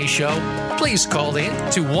about today's show, please call in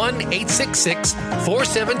to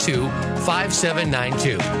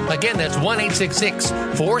 1-866-472-5792. Again, that's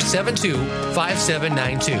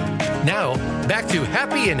 1-866-472-5792. Now, back to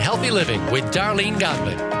Happy and Healthy Living with Darlene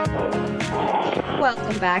Godwin.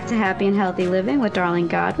 Welcome back to Happy and Healthy Living with Darlene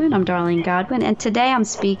Godwin. I'm Darlene Godwin, and today I'm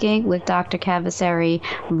speaking with Dr. Kavasari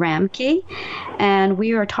Ramky, and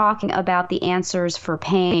we are talking about the answers for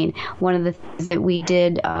pain. One of the things that we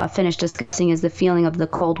did finish discussing is the feeling of the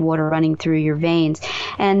cold water running through your veins.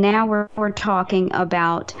 And now we're talking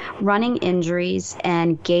about running injuries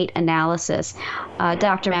and gait analysis.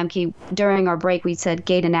 Dr. Ramky, during our break, we said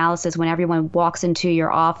gait analysis. When everyone walks into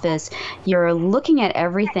your office, you're looking at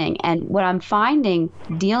everything. And what I'm finding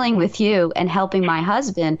dealing with you and helping my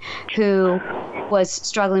husband, who was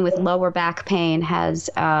struggling with lower back pain, has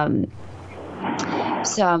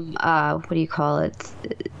some, what do you call it?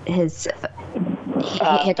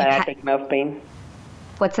 Sciatic nerve pain.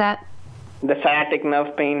 What's that? The sciatic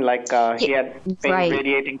nerve pain, like he had pain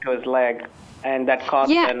radiating to his leg, and that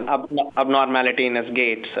caused an abnormality in his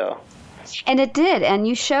gait. So. And it did. And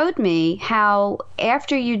you showed me how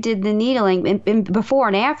after you did the needling, before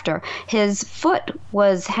and after, his foot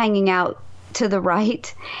was hanging out to the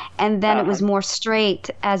right, and then it was more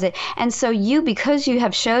straight as it. And so because you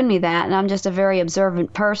have shown me that, and I'm just a very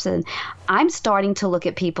observant person, I'm starting to look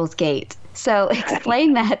at people's gait. So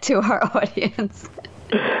explain that to our audience.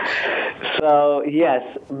 So, yes,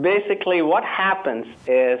 basically what happens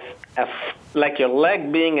is, like your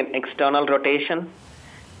leg being in external rotation,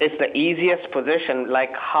 it's the easiest position,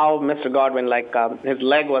 like how Mr. Godwin, his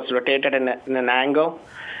leg was rotated in an angle.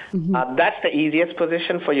 Mm-hmm. That's the easiest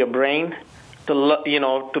position for your brain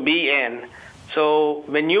to be in. So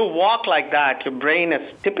when you walk like that, your brain is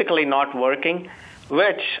typically not working,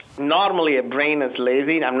 which normally a brain is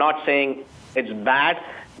lazy. I'm not saying it's bad.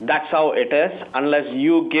 That's how it is, unless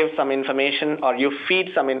you give some information or you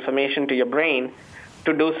feed some information to your brain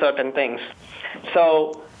to do certain things.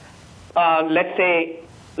 So let's take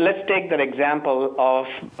the example of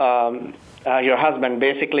your husband.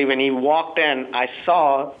 Basically, when he walked in, I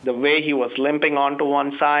saw the way he was limping onto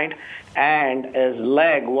one side, and his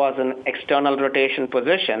leg was in external rotation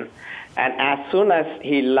position. And as soon as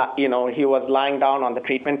he was lying down on the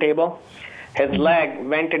treatment table, his leg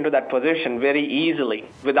went into that position very easily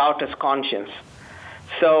without his conscience.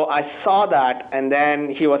 So I saw that, and then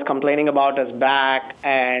he was complaining about his back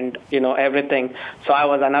and everything. So I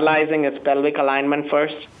was analyzing his pelvic alignment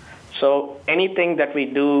first. So anything that we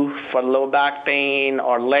do for low back pain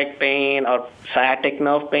or leg pain or sciatic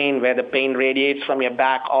nerve pain, where the pain radiates from your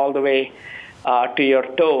back all the way to your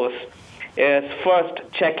toes, is first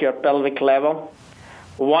check your pelvic level.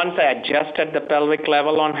 Once I adjusted the pelvic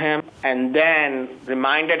level on him and then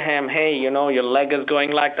reminded him, hey, your leg is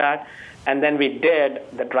going like that, and then we did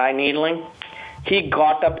the dry needling, he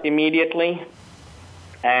got up immediately,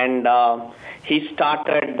 and he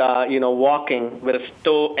started, walking with a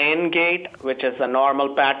toe-in gait, which is a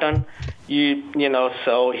normal pattern.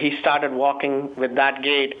 So he started walking with that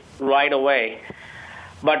gait right away.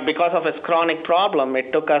 But because of his chronic problem,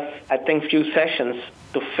 it took us, I think, few sessions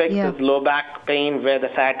to fix his low back pain where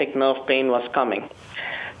the sciatic nerve pain was coming.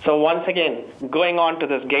 So once again, going on to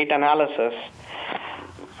this gait analysis,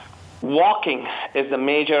 walking is the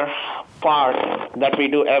major part that we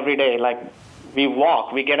do every day. Like, we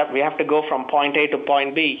walk, we get up, we have to go from point A to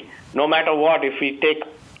point B. No matter what, if we take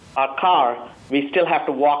our car, we still have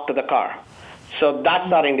to walk to the car. So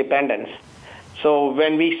that's our independence. So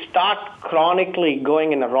when we start chronically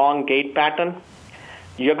going in a wrong gait pattern,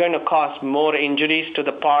 you're going to cause more injuries to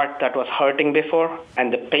the part that was hurting before,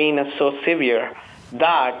 and the pain is so severe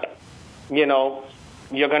that,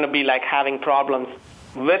 you're going to be like having problems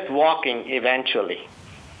with walking eventually.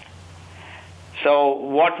 So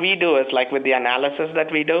what we do is, like with the analysis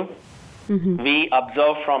that we do, we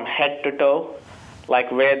observe from head to toe,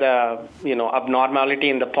 like where the, abnormality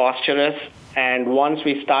in the posture is. And once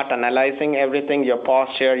we start analyzing everything, your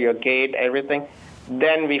posture, your gait, everything,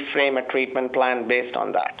 then we frame a treatment plan based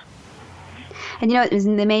on that. And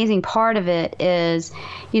the amazing part of it is,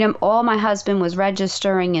 all my husband was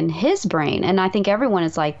registering in his brain, and I think everyone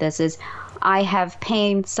is like this, is I have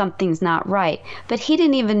pain, something's not right. But he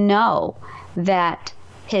didn't even know that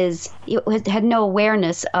he had no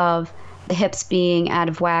awareness of the hips being out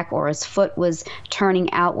of whack, or his foot was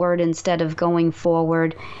turning outward instead of going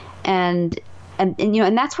forward. And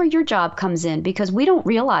that's where your job comes in, because we don't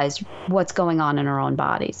realize what's going on in our own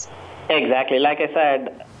bodies. Exactly. Like I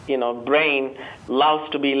said, brain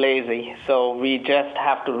loves to be lazy. So we just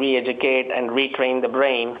have to re-educate and retrain the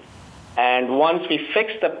brain. And once we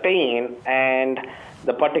fix the pain and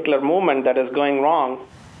the particular movement that is going wrong,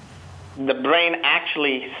 the brain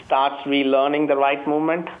actually starts relearning the right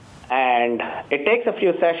movement. And it takes a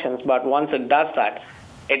few sessions, but once it does that,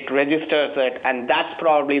 it registers it, and that's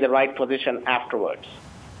probably the right position afterwards.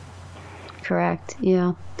 Correct.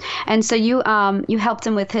 Yeah. And so you helped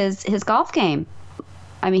him with his golf game.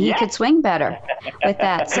 I mean, he could swing better with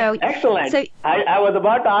that. So excellent. So, I was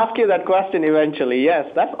about to ask you that question eventually. Yes,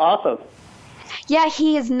 that's awesome. Yeah,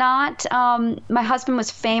 he is not. My husband was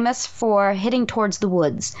famous for hitting towards the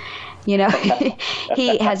woods. He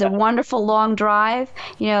has a wonderful long drive,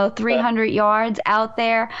 300 yards out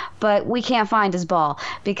there, but we can't find his ball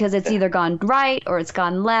because it's either gone right or it's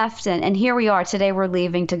gone left. And here we are today. We're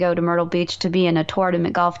leaving to go to Myrtle Beach to be in a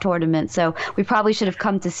golf tournament. So we probably should have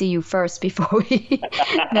come to see you first before we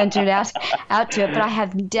ventured out to it. But I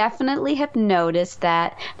have definitely noticed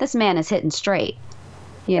that this man is hitting straight.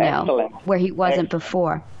 Excellent. Where he wasn't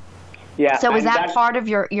before. Yeah. So is that part of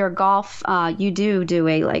your golf? You do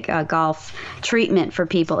a golf treatment for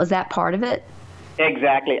people. Is that part of it?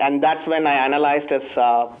 Exactly. And that's when I analyzed his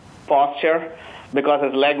posture, because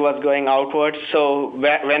his leg was going outwards. So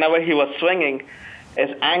whenever he was swinging,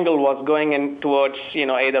 his angle was going in towards,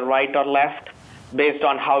 either right or left based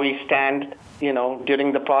on how he stand,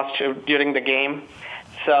 during the posture, during the game.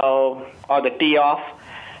 So, or the tee off.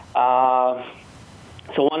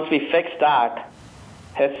 So once we fixed that,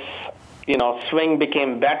 his, swing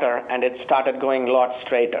became better, and it started going a lot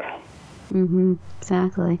straighter.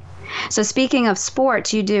 Exactly. So speaking of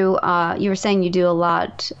sports, you were saying you do a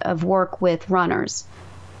lot of work with runners.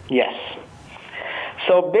 Yes.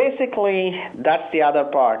 So basically, that's the other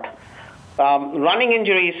part. Running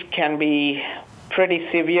injuries can be pretty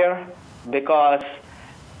severe because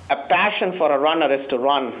a passion for a runner is to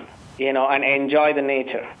run, and enjoy the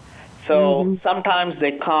nature. So sometimes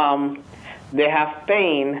they come, they have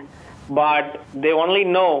pain, but they only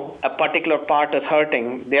know a particular part is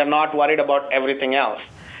hurting. They are not worried about everything else.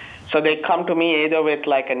 So they come to me either with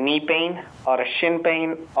like a knee pain or a shin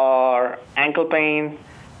pain or ankle pain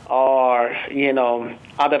or,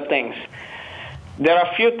 other things. There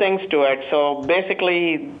are a few things to it. So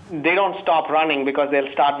basically, they don't stop running because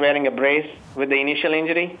they'll start wearing a brace with the initial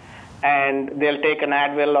injury, and they'll take an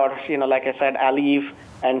Advil or, like I said, Aleve,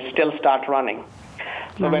 and still start running.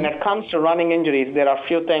 So when it comes to running injuries, there are a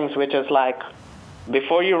few things which is like,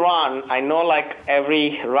 before you run, I know like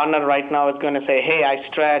every runner right now is going to say, hey, I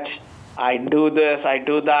stretch, I do this, I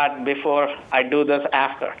do that before, I do this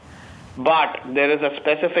after. But there is a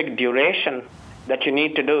specific duration that you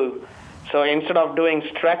need to do. So instead of doing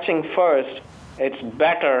stretching first, it's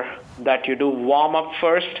better that you do warm-up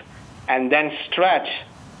first and then stretch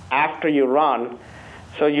after you run.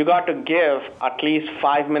 So you got to give at least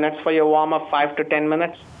 5 minutes for your warm-up, 5 to 10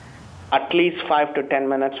 minutes, at least 5 to 10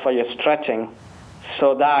 minutes for your stretching,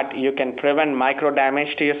 so that you can prevent micro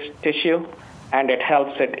damage to your tissue, and it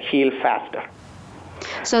helps it heal faster.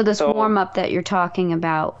 So this warm-up that you're talking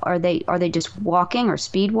about, are they just walking or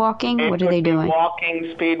speed walking? What are they doing?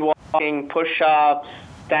 Walking, speed walking, push-ups,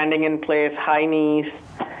 standing in place, high knees,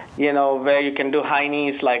 where you can do high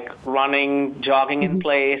knees like running, jogging in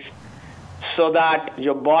place, so that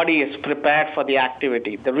your body is prepared for the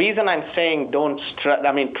activity. The reason I'm saying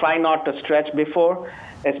try not to stretch before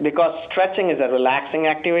is because stretching is a relaxing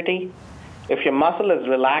activity. If your muscle is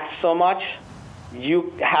relaxed so much,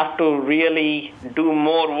 you have to really do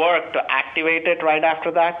more work to activate it right after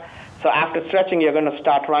that. So after stretching, you're going to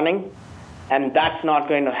start running, and that's not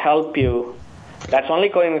going to help you That's only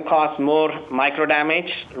going to cause more micro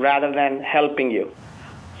damage rather than helping you.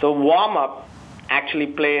 So warm-up actually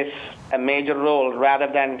plays a major role rather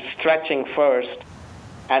than stretching first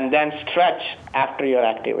and then stretch after your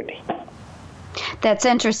activity. That's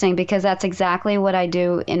interesting because that's exactly what I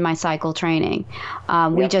do in my cycle training.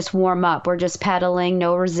 We just warm up. We're just pedaling,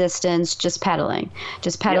 no resistance, just pedaling,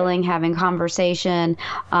 having conversation,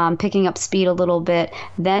 picking up speed a little bit,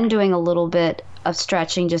 then doing a little bit of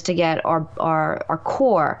stretching just to get our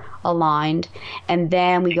core aligned, and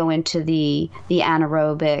then we go into the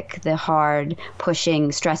anaerobic, the hard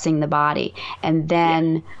pushing, stressing the body, and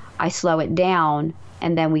then I slow it down,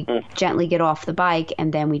 and then we gently get off the bike,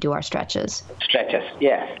 and then we do our stretches. Stretches,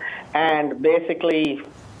 yes. And basically,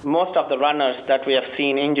 most of the runners that we have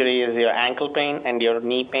seen injury is your ankle pain and your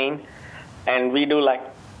knee pain, and we do like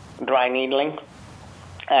dry needling.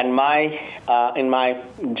 And in my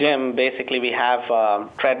gym, basically we have a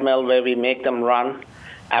treadmill where we make them run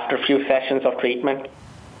after a few sessions of treatment.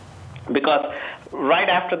 Because right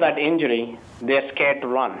after that injury, they're scared to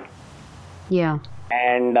run. Yeah.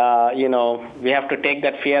 And, we have to take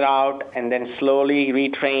that fear out and then slowly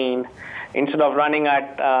retrain. Instead of running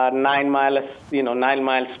at 9 mile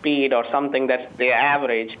speed or something that's the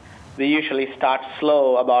average, we usually start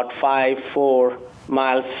slow, about 4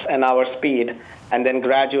 miles an hour speed, and then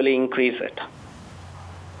gradually increase it.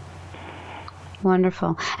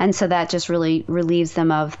 Wonderful. And so that just really relieves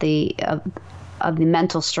them of the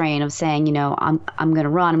mental strain of saying, I'm going to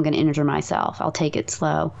run, I'm going to injure myself, I'll take it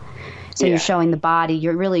slow. So you're showing the body,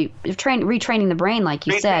 you're retraining the brain, like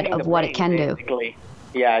you said, of what it can basically.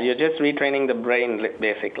 Do. Yeah, you're just retraining the brain,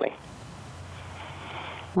 basically.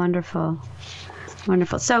 Wonderful.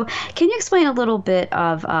 So can you explain a little bit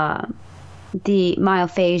of the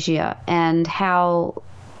myofascia and how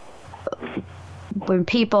when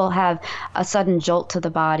people have a sudden jolt to the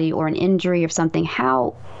body or an injury or something,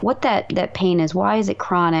 what that pain is, why is it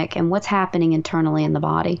chronic, and what's happening internally in the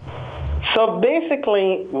body? So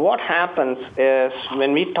basically what happens is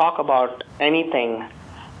when we talk about anything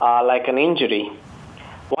like an injury,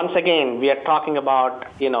 once again, we are talking about,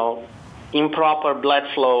 improper blood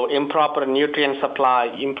flow, improper nutrient supply,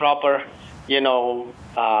 improper,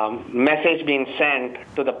 message being sent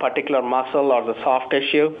to the particular muscle or the soft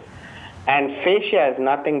tissue. And fascia is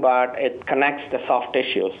nothing but it connects the soft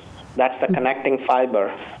tissues. That's the connecting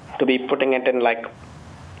fiber, to be putting it in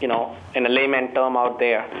in a layman term out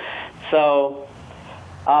there. So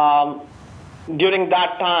during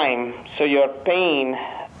that time, so your pain,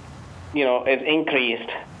 is increased.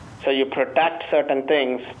 So you protect certain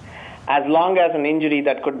things. As long as an injury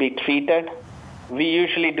that could be treated, we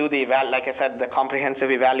usually do the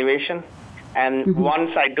comprehensive evaluation. And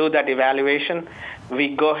once I do that evaluation,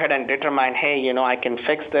 we go ahead and determine, hey, I can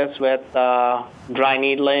fix this with dry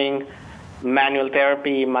needling, manual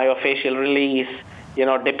therapy, myofascial release.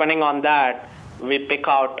 Depending on that, we pick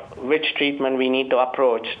out which treatment we need to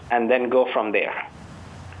approach and then go from there.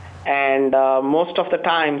 And most of the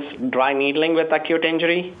times, dry needling with acute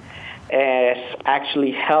injury is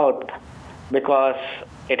actually helped because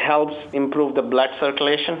it helps improve the blood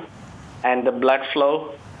circulation and the blood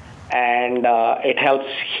flow, and it helps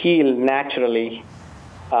heal naturally.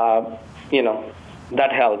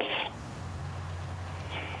 That helps.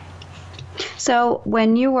 So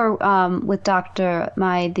when you were with Dr.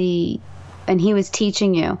 and he was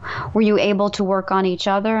teaching you, were you able to work on each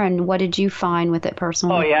other, and what did you find with it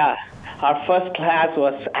personally? Oh, yeah. Our first class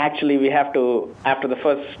was actually, we have to, after the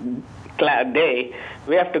first day,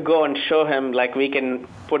 we have to go and show him, we can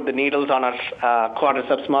put the needles on our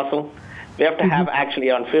quadriceps muscle. We have to have actually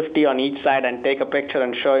on 50 on each side and take a picture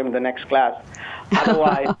and show him the next class.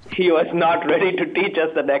 Otherwise, he was not ready to teach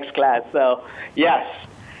us the next class. So, yes,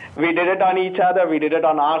 we did it on each other. We did it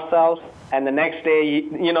on ourselves. And the next day,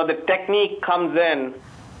 the technique comes in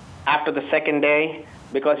after the second day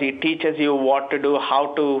because he teaches you what to do,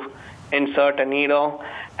 how to insert a needle,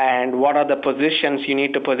 and what are the positions you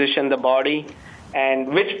need to position the body, and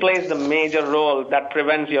which plays the major role that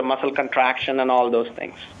prevents your muscle contraction and all those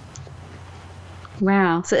things.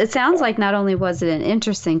 Wow. So it sounds like not only was it an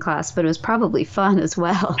interesting class, but it was probably fun as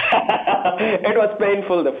well. It was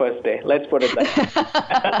painful the first day. Let's put it that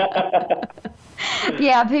way.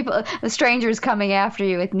 Yeah, the strangers coming after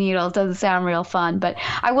you with needles doesn't sound real fun. But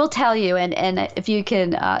I will tell you, and if you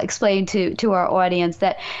can explain to our audience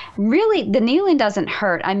that really the needling doesn't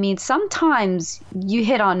hurt. I mean, sometimes you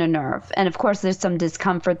hit on a nerve, and of course there's some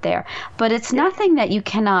discomfort there, but it's nothing that you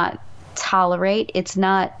cannot tolerate. It's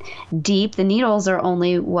not deep. The needles are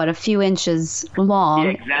only, a few inches long.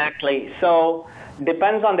 Exactly. So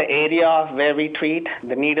depends on the area where we treat.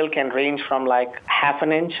 The needle can range from like half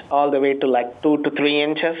an inch all the way to like 2 to 3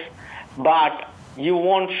 inches. But you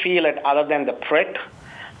won't feel it other than the prick.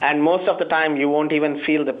 And most of the time, you won't even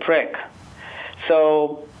feel the prick.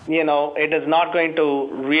 So, it is not going to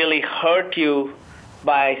really hurt you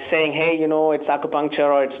by saying, hey, it's acupuncture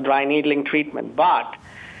or it's dry needling treatment. But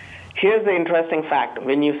here's the interesting fact.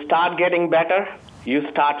 When you start getting better, you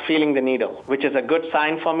start feeling the needle, which is a good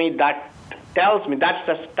sign for me. That's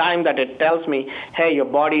the time that it tells me, hey, your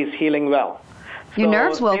body is healing well. Your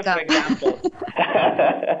nerves woke up. For example,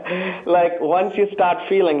 like once you start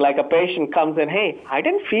feeling, like a patient comes in, hey, I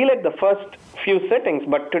didn't feel it the first few sittings,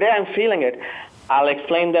 but today I'm feeling it. I'll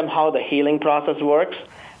explain them how the healing process works,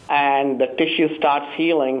 and the tissue starts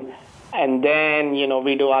healing, and then,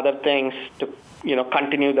 we do other things to,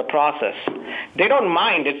 continue the process. They don't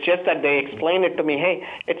mind. It's just that they explain it to me, hey,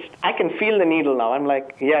 I can feel the needle now. I'm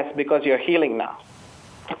like, yes, because you're healing now.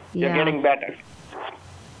 You're getting better.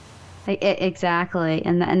 Exactly,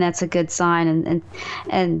 and that's a good sign,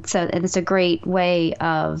 and so it's a great way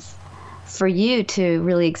for you to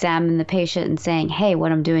really examine the patient and saying, hey,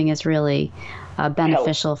 what I'm doing is really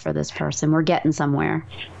beneficial for this person. We're getting somewhere.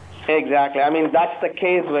 Exactly. I mean, that's the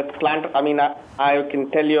case with plantar. I mean, I can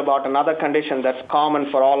tell you about another condition that's common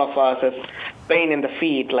for all of us is pain in the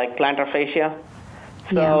feet, like plantar fascia.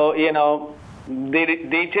 So,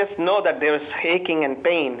 they just know that there is aching and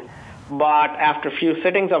pain. But after a few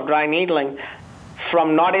sittings of dry needling,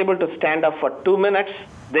 from not able to stand up for 2 minutes,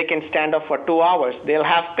 they can stand up for 2 hours. They'll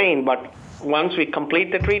have pain, but once we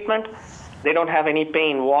complete the treatment, they don't have any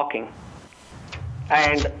pain walking.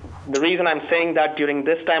 And the reason I'm saying that during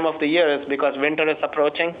this time of the year is because winter is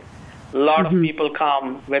approaching. A lot of people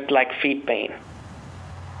come with like feet pain.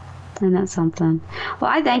 And that's something. Well,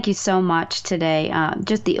 I thank you so much today.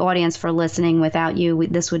 Just the audience for listening. Without you,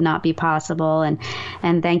 this would not be possible. And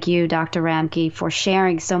thank you, Dr. Ramky, for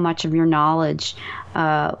sharing so much of your knowledge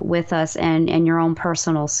with us and your own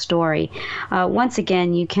personal story. Once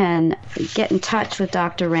again, you can get in touch with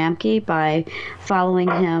Dr. Ramky by following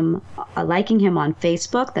him, liking him on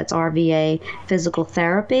Facebook. That's RVA Physical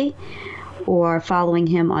Therapy. Or following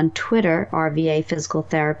him on Twitter, RVA Physical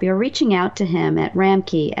Therapy, or reaching out to him at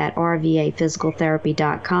Ramky at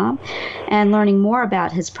rvaphysicaltherapy.com, and learning more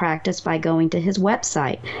about his practice by going to his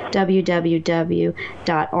website,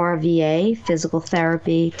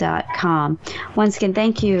 www.rvaphysicaltherapy.com. Once again,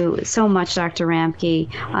 thank you so much, Dr. Ramky.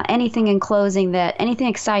 Anything in closing, anything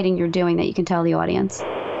exciting you're doing that you can tell the audience?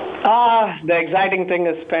 The exciting thing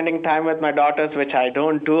is spending time with my daughters, which I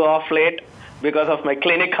don't do off late because of my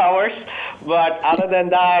clinic hours. But other than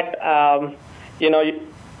that,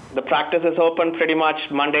 the practice is open pretty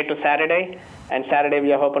much Monday to Saturday, and Saturday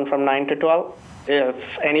we are open from 9 to 12. If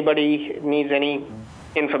anybody needs any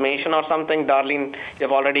information or something, Darlene,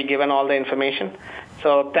 you've already given all the information.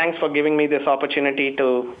 So thanks for giving me this opportunity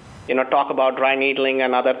to, talk about dry needling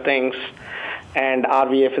and other things and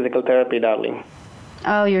RVA physical therapy, Darlene.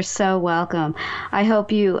 Oh, you're so welcome. I hope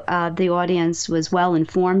the audience was well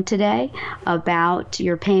informed today about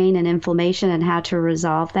your pain and inflammation and how to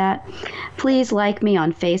resolve that. Please like me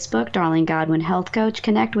on Facebook, Darlene Godwin Health Coach.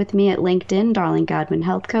 Connect with me at LinkedIn, Darlene Godwin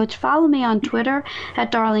Health Coach. Follow me on Twitter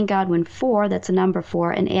at Darlene Godwin 4, that's a number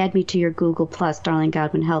 4, and add me to your Google+, Darlene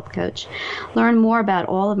Godwin Health Coach. Learn more about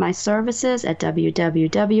all of my services at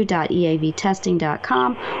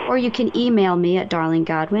www.eavtesting.com, or you can email me at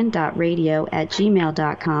darlenegodwin.radio@gmail.com.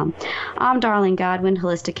 I'm Darlene Godwin,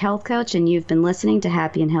 Holistic Health Coach, and you've been listening to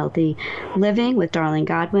Happy and Healthy Living with Darlene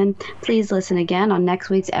Godwin. Please listen again on next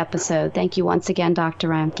week's episode. Thank you once again, Dr.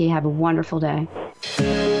 Ramky. Have a wonderful day.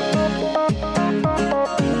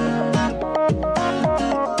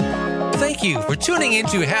 Thank you for tuning in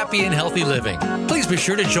to Happy and Healthy Living. Please be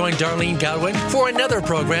sure to join Darlene Godwin for another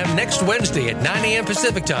program next Wednesday at 9 a.m.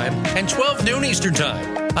 Pacific Time and 12 noon Eastern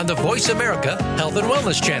Time on the Voice America Health and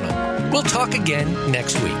Wellness Channel. We'll talk again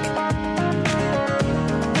next week.